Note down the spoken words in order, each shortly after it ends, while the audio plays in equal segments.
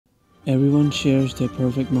Everyone shares their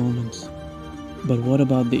perfect moments, but what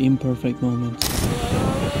about the imperfect moments?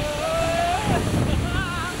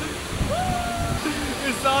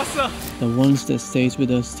 It's awesome! The ones that stays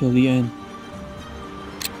with us till the end.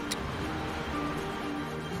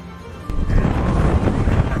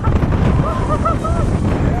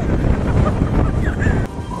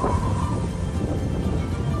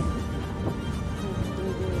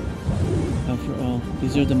 After all,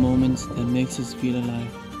 these are the moments that makes us feel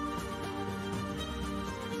alive.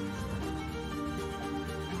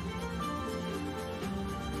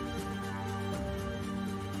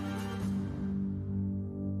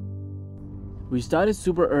 We started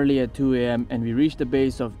super early at 2 AM and we reached the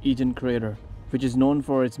base of Ijen crater, which is known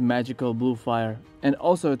for its magical blue fire, and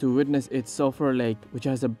also to witness its sulfur lake, which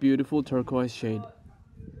has a beautiful turquoise shade.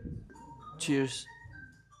 Cheers.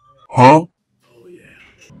 Huh? Oh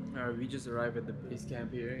yeah. We just arrived at the base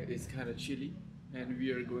camp here. It's kind of chilly and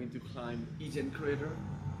we are going to climb Ijen crater.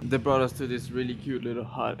 They brought us to this really cute little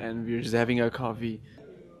hut and we're just having a coffee.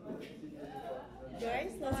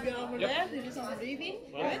 Guys, let's go over there to do some breathing.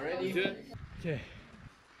 Ready? Okay.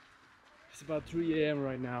 It's about 3 AM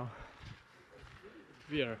right now.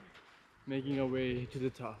 We are making our way to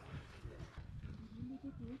the top.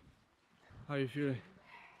 How are you feeling?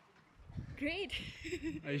 Great.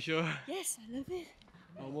 Are you sure? Yes, I love it.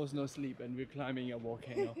 Almost no sleep and we're climbing a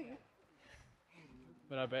volcano.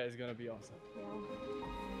 But I bet it's gonna be awesome.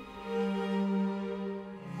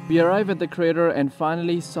 We arrived at the crater and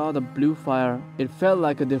finally saw the blue fire. It felt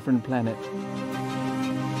like a different planet.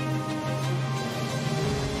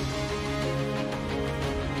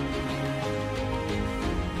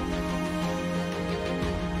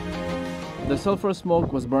 The sulfur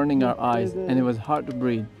smoke was burning our eyes and it was hard to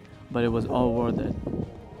breathe, but it was all worth it.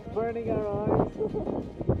 Burning our eyes.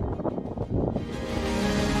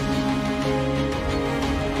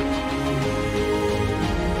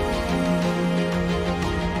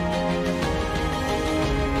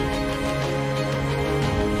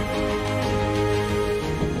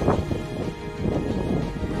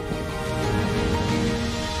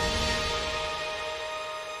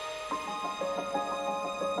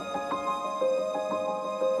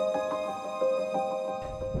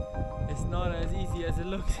 It's not as easy as it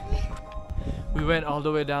looks. We went all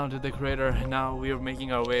the way down to the crater. Now we are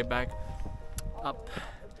making our way back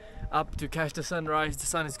up to catch the sunrise. The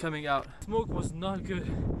sun is coming out. Smoke was not good.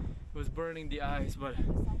 It was burning the eyes, but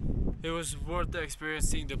it was worth the experience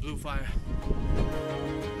seeing the blue fire.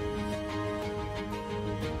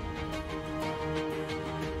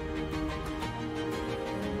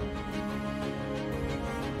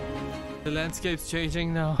 The landscape's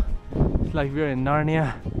changing now. It's like we're in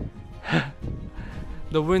Narnia.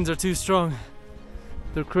 The winds are too strong.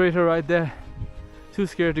 The crater right there. Too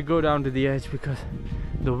scared to go down to the edge because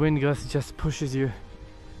the wind gust just pushes you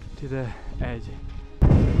to the edge.